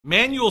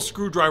Manual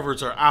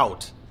screwdrivers are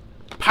out.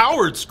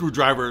 Powered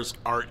screwdrivers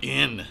are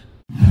in.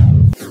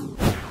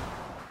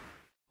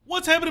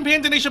 What's happening,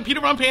 Panda Nation? Peter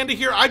Von Panda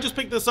here. I just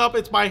picked this up.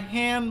 It's by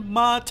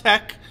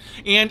HANMATEK,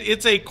 and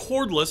it's a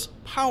cordless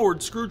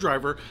powered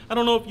screwdriver. I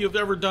don't know if you've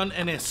ever done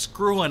any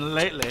screwing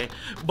lately,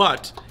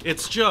 but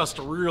it's just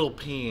a real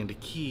pain to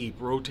keep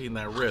rotating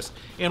that wrist.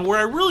 And where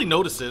I really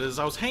noticed it is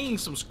I was hanging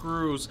some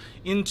screws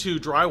into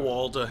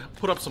drywall to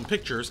put up some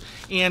pictures,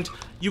 and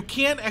you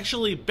can't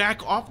actually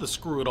back off the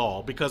screw at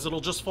all because it'll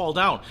just fall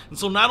down. And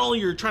so not only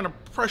you're trying to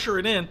pressure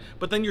it in,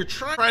 but then you're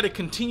trying to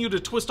continue to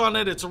twist on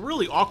it. It's a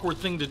really awkward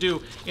thing to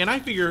do, and I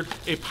figured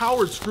a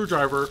powered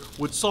screwdriver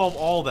would solve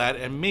all that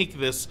and make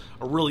this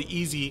a really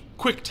easy,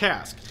 quick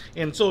task.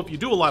 And so if you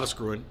do a lot of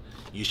screwing,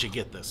 you should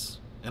get this.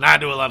 And I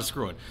do a lot of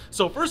screwing.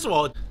 So first of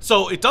all,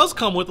 it does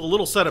come with a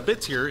little set of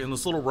bits here in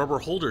this little rubber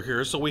holder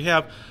here. So we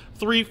have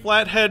 3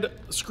 flathead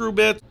screw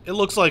bits. It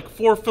looks like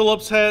 4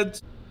 Phillips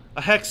heads,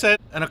 a hex head,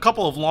 and a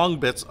couple of long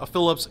bits, a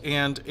Phillips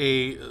and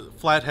a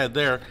flathead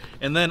there.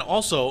 And then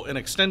also an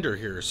extender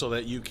here so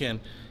that you can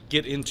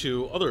get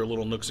into other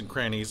little nooks and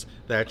crannies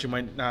that you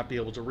might not be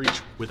able to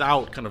reach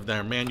without kind of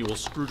their manual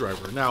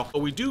screwdriver. Now,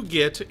 we do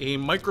get a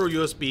micro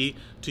USB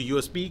to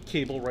USB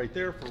cable right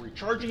there for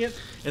recharging it.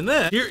 And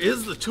then here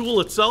is the tool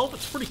itself.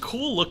 It's pretty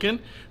cool looking.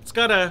 It's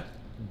got a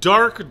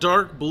dark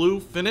blue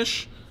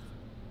finish.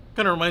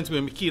 Kind of reminds me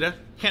of Makita.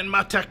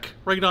 HANMATEK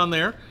right on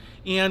there.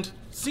 And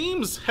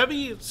seems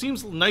heavy, it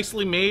seems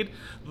nicely made.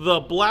 The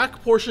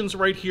black portions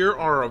right here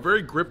are a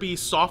very grippy,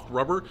 soft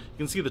rubber. You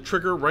can see the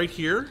trigger right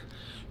here.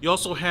 You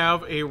also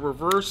have a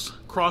reverse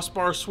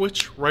crossbar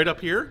switch right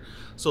up here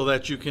so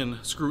that you can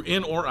screw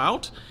in or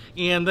out.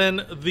 And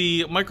then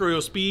the micro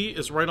USB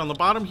is right on the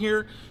bottom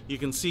here. You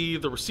can see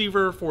the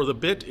receiver for the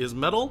bit is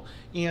metal.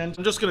 And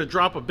I'm just gonna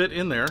drop a bit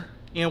in there.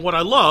 And what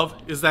I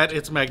love is that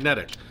it's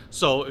magnetic.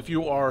 So if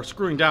you are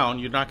screwing down,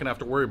 you're not gonna have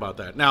to worry about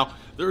that. Now,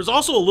 there's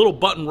also a little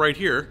button right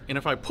here. And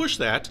if I push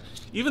that,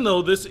 even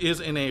though this is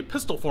in a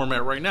pistol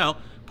format right now,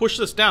 push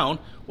this down,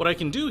 what I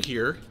can do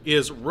here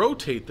is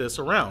rotate this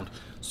around.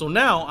 So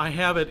now I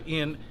have it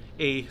in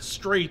a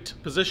straight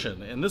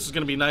position, and this is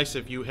going to be nice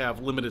if you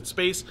have limited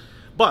space,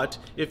 but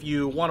if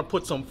you want to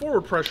put some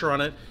forward pressure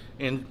on it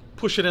and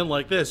push it in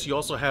like this, you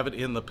also have it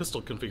in the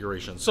pistol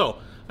configuration. So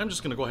I'm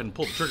just going to go ahead and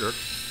pull the trigger.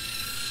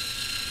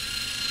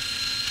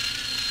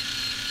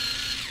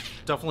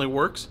 Definitely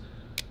works.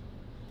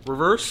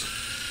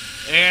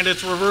 Reverse, and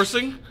it's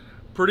reversing.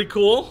 Pretty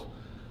cool.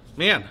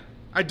 Man,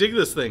 I dig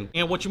this thing.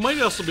 And what you might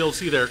also be able to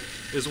see there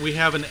is we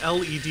have an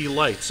LED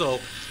light, so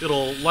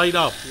it'll light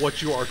up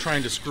what you are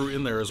trying to screw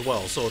in there as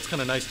well. So it's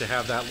kind of nice to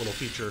have that little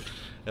feature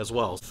as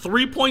well.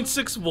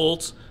 3.6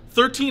 volts,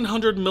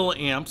 1300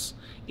 milliamps,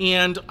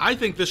 and I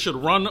think this should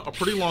run a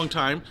pretty long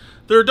time.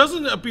 There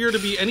doesn't appear to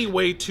be any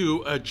way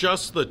to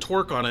adjust the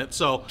torque on it,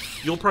 so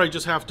you'll probably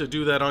just have to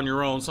do that on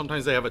your own.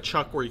 Sometimes they have a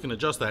chuck where you can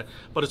adjust that,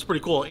 but it's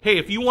pretty cool. Hey,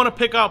 if you want to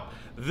pick up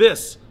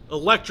this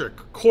electric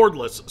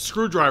cordless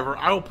screwdriver,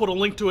 I will put a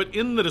link to it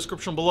in the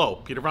description below.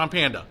 Peter Von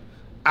Panda,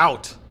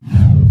 out.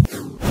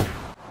 It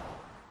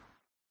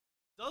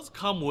does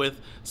come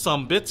with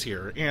some bits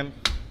here, and